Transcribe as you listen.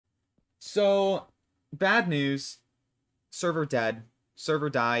So, bad news. Server dead. Server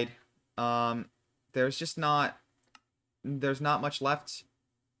died. There's just not... There's not much left.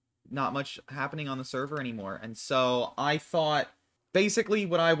 Not much happening on the server anymore. And so, I thought... Basically,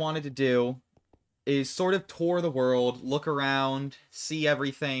 what I wanted to do is sort of tour the world, look around, see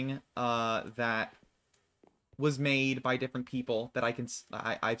everything that was made by different people that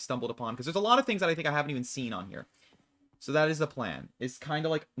I've stumbled upon. Because there's a lot of things that I think I haven't even seen on here. So that is the plan. It's kind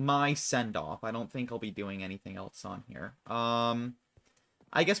of like my send-off. I don't think I'll be doing anything else on here.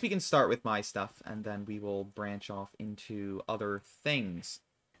 I guess we can start with my stuff, and then we will branch off into other things.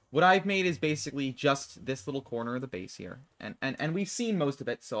 What I've made is basically just this little corner of the base here. And we've seen most of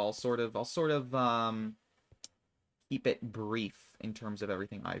it, so I'll sort of keep it brief in terms of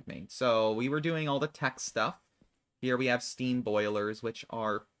everything I've made. So we were doing all the tech stuff. Here we have steam boilers, which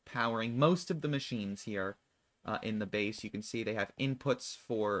are powering most of the machines here. In the base, you can see they have inputs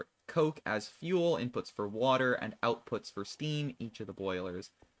for coke as fuel, inputs for water, and outputs for steam, each of the boilers.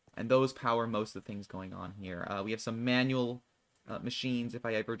 And those power most of the things going on here. We have some manual machines if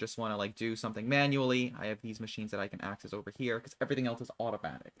I ever just want to like do something manually. I have these machines that I can access over here because everything else is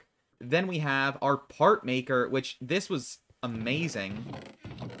automatic. Then we have our part maker, which this was amazing.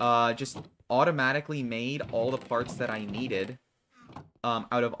 Just automatically made all the parts that I needed.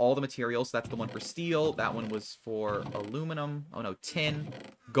 Out of all the materials. So that's the one for steel. That one was for aluminum. Oh no, tin,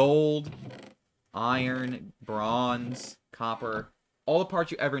 gold, iron, bronze, copper. All the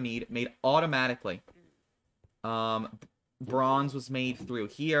parts you ever need made automatically. Bronze was made through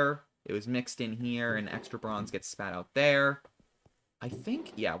here. It was mixed in here, and extra bronze gets spat out there. I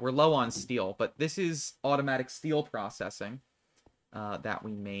think, yeah, we're low on steel, but this is automatic steel processing. That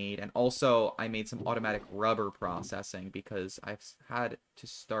we made. And also, I made some automatic rubber processing because I've had to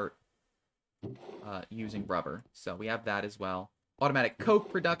start using rubber. So we have that as well. Automatic coke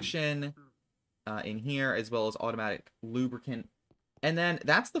production in here, as well as automatic lubricant. And then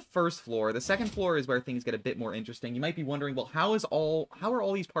that's the first floor. The second floor is where things get a bit more interesting. You might be wondering, well, how are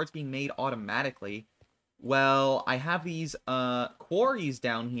all these parts being made automatically? Well, I have these quarries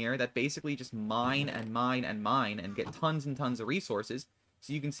down here that basically just mine and mine and mine and get tons and tons of resources.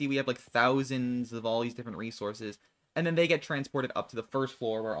 So you can see we have like thousands of all these different resources. And then they get transported up to the first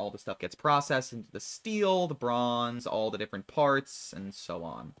floor where all the stuff gets processed into the steel, the bronze, all the different parts, and so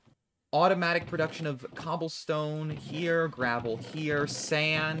on. Automatic production of cobblestone here, gravel here,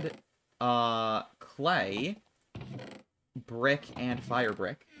 sand, clay, brick, and fire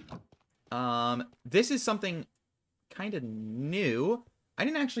brick. This is something kind of new. I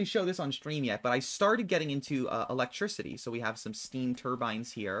didn't actually show this on stream yet, but I started getting into electricity. So we have some steam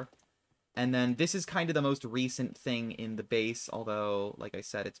turbines here. And then this is kind of the most recent thing in the base, although, like I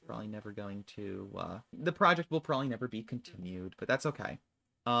said, it's probably never going to... the project will probably never be continued, but that's okay.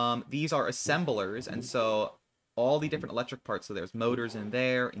 These are assemblers, and so all the different electric parts, so there's motors in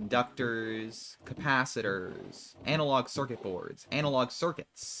there, inductors, capacitors, analog circuit boards, analog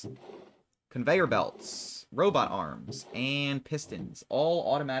circuits, conveyor belts, robot arms, and pistons,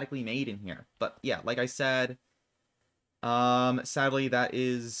 all automatically made in here. But yeah, like I said, sadly that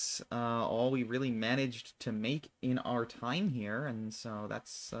is all we really managed to make in our time here, and so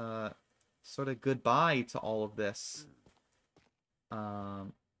that's sort of goodbye to all of this.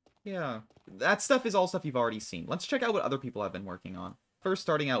 Yeah, that stuff is all stuff you've already seen. Let's check out what other people have been working on. First,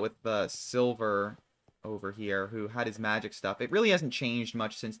 starting out with Silver over here, who had his magic stuff. It really hasn't changed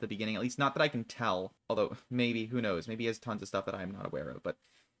much since the beginning, at least not that I can tell. Although, maybe, who knows, maybe he has tons of stuff that I'm not aware of. But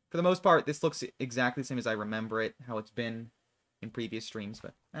for the most part, this looks exactly the same as I remember it, how it's been in previous streams.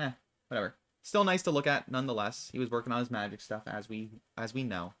 But, whatever. Still nice to look at, nonetheless. He was working on his magic stuff, as we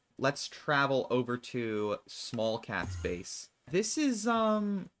know. Let's travel over to Small Cat's base. This is,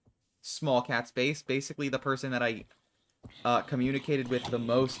 Small Cat's base. Basically the person that I communicated with the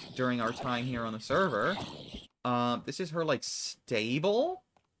most during our time here on the server. This is her, like, stable.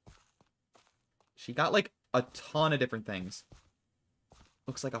 She got, like, a ton of different things.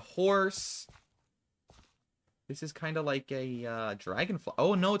 Looks like a horse. This is kind of like a dragonfly.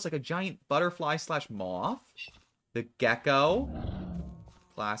 Oh, no, it's like a giant butterfly / moth. The gecko.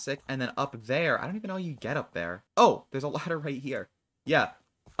 Classic. And then up there, I don't even know how you get up there. Oh, there's a ladder right here. Yeah.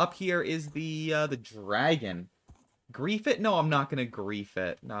 Up here is the dragon. Grief it? No, I'm not gonna grief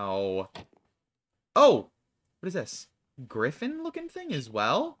it. No. Oh! What is this? Griffin-looking thing as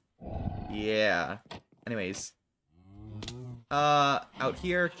well? Yeah. Anyways. Out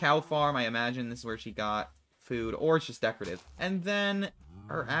here, cow farm, I imagine this is where she got food, or it's just decorative. And then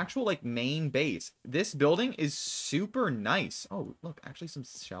our actual, like, main base. This building is super nice. Oh, look, actually some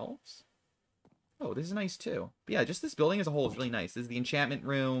shelves. Oh, this is nice too. But yeah, just this building as a whole is really nice. This is the enchantment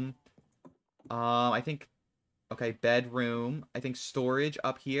room. I think... Okay, bedroom. I think storage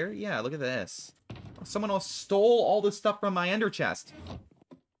up here. Yeah, look at this. Someone else stole all the stuff from my ender chest.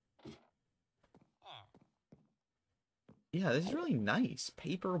 Yeah, this is really nice.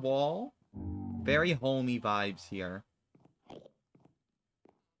 Paper wall. Very homey vibes here.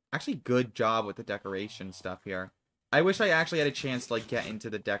 Actually, good job with the decoration stuff here. I wish I actually had a chance to, like, get into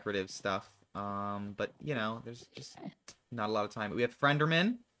the decorative stuff. But, you know, there's just not a lot of time. We have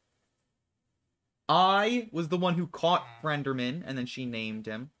Frienderman. I was the one who caught Frienderman, and then she named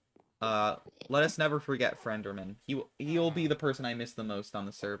him. Let us never forget Frienderman. He'll be the person I miss the most on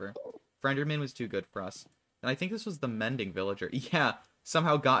the server. Frienderman was too good for us. And I think this was the mending villager. Yeah,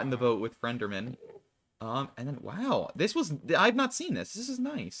 somehow got in the boat with Frienderman. And then, wow, this was... I've not seen this. This is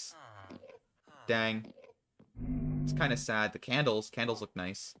nice. Dang. It's kind of sad. The candles look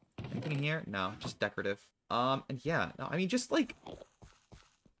nice. Anything in here? No, just decorative. And yeah, no, I mean, just, like...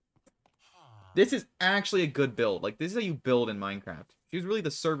 This is actually a good build. Like, this is how you build in Minecraft. She was really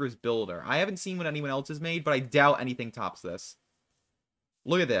the server's builder. I haven't seen what anyone else has made, but I doubt anything tops this.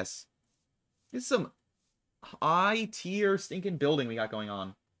 Look at this. This is some high-tier stinking building we got going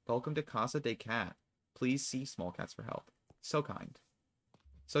on. Welcome to Casa de Cat. Please see Small Cats for help. So kind.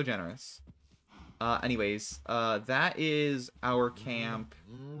 So generous. Anyways, that is our camp.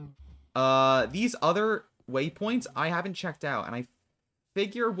 These other waypoints I haven't checked out, and I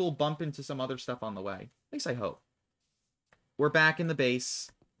figure we'll bump into some other stuff on the way. At least I hope. We're back in the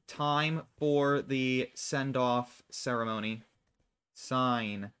base. Time for the send-off ceremony.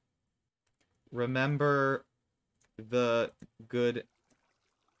 Sign. Remember the good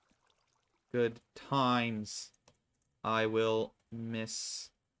times. I will miss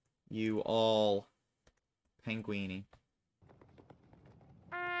you all. Penguini.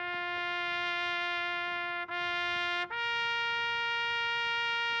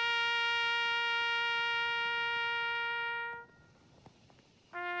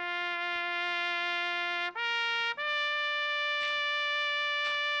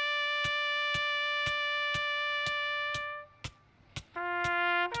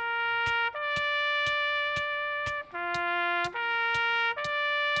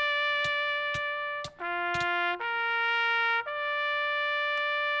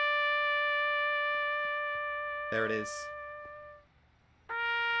 There it is.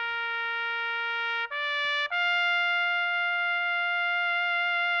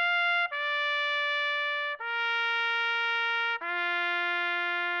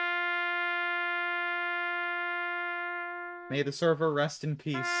 May the server rest in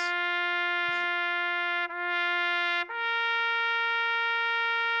peace.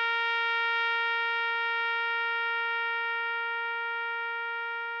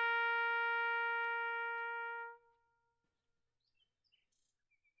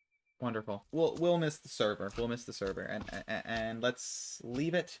 Wonderful. We'll miss the server. We'll miss the server, and let's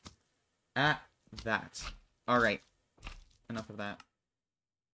leave it at that. All right. Enough of that.